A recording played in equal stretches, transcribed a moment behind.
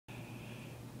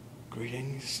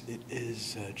Greetings. It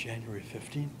is January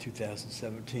 15th,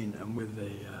 2017. I'm with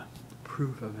a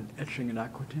proof of an etching in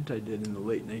aquatint I did in the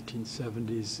late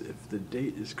 1970s. If the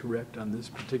date is correct on this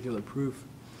particular proof,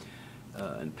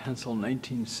 in pencil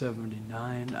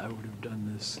 1979, I would have done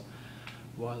this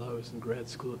while I was in grad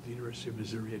school at the University of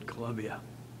Missouri at Columbia.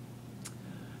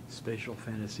 Spatial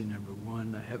Fantasy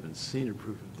 #1. I haven't seen a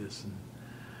proof of this, and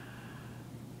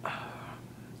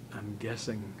I'm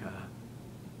guessing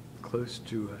close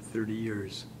to 30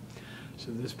 years.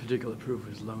 So this particular proof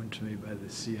was loaned to me by a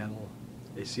Seattle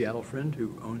friend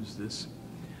who owns this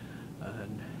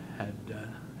and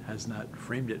has not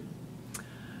framed it,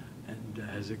 and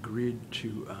has agreed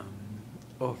to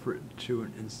offer it to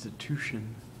an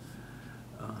institution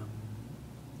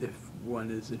if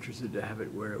one is interested to have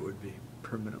it where it would be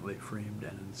permanently framed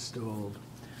and installed.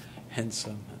 Hence,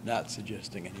 I'm not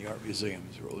suggesting any art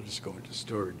museums where it will just go into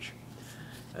storage,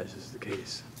 as is the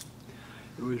case.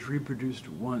 It was reproduced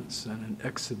once on an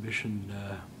exhibition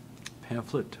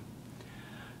pamphlet,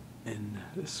 and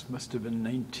this must have been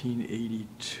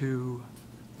 1982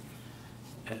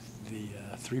 at the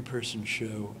three-person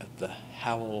show at the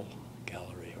Howell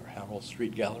Gallery, or Howell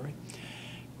Street Gallery,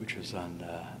 which was on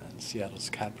Seattle's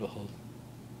Capitol Hill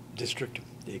District,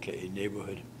 aka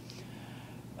neighborhood.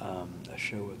 A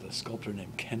show with a sculptor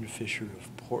named Ken Fisher of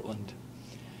Portland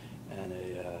and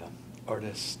a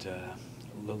artist,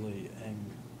 Lily Eng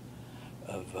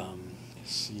of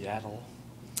Seattle,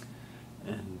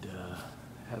 and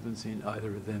haven't seen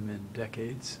either of them in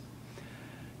decades.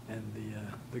 And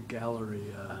the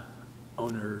gallery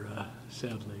owner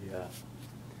sadly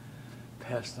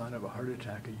passed on of a heart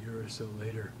attack a year or so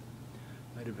later.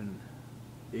 Might have been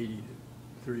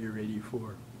 83 or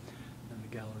 84, and the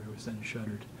gallery was then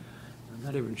shuttered. I'm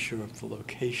not even sure if the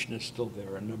location is still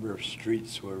there. A number of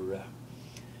streets were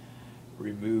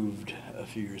removed a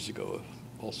few years ago of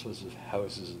all sorts of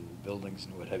houses and buildings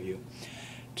and what have you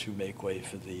to make way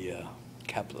for the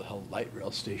Capitol Hill light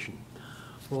rail station.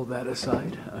 All that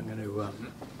aside, I'm going to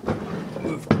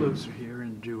move closer here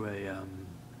and do a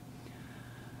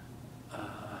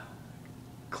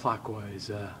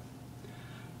clockwise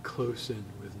close-in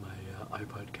with my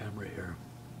iPod camera here.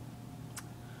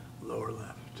 Lower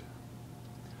left.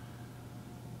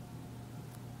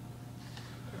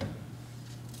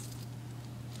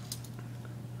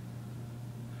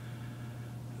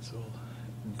 It's all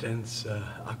dense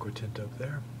aquatint up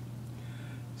there.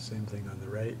 Same thing on the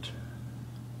right.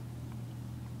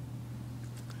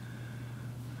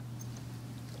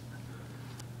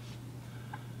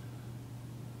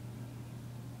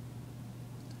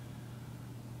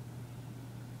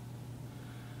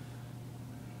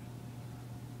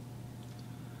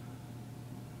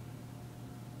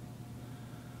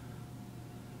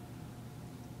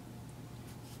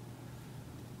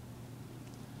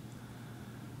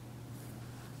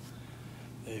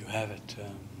 There you have it.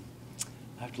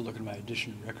 I have to look in my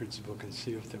edition records book and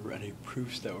see if there were any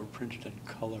proofs that were printed in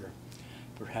color,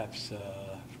 perhaps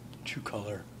two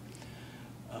color.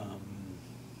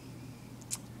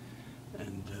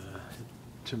 And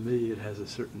to me, it has a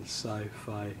certain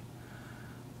sci-fi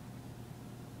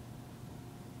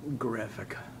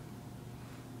graphic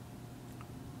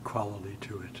quality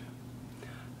to it.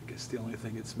 I guess the only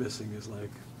thing it's missing is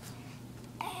like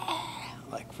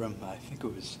from, I think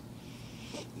it was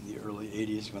in the early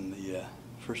 80s when the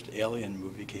first Alien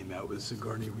movie came out with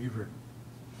Sigourney Weaver.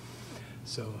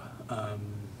 So, but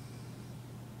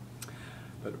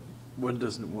one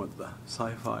doesn't want the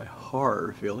sci-fi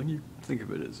horror feeling. You think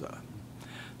of it as a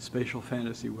spatial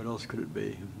fantasy. What else could it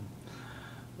be?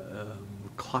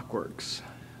 Clockworks.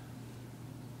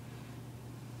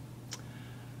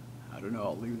 I don't know.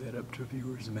 I'll leave that up to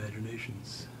viewers'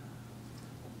 imaginations.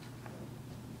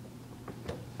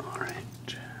 All right.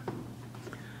 Let's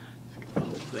get the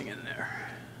whole thing in there.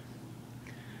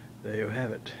 There you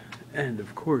have it. And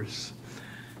of course,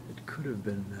 it could have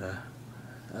been,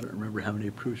 I don't remember how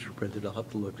many proofs were printed. I'll have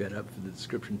to look that up for the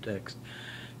description text.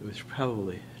 It was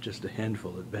probably just a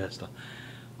handful at best.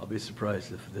 I'll be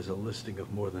surprised if there's a listing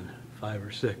of more than 5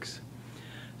 or 6.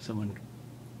 Someone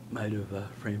might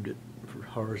have framed it for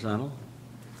horizontal,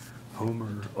 home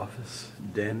or office,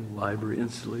 den, library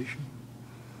installation,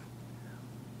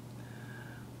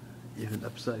 even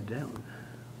upside down.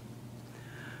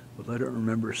 But I don't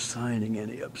remember signing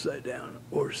any upside down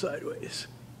or sideways.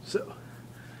 So,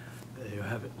 there you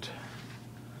have it.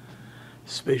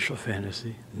 Spatial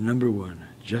Fantasy #1,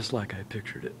 just like I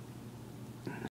pictured it.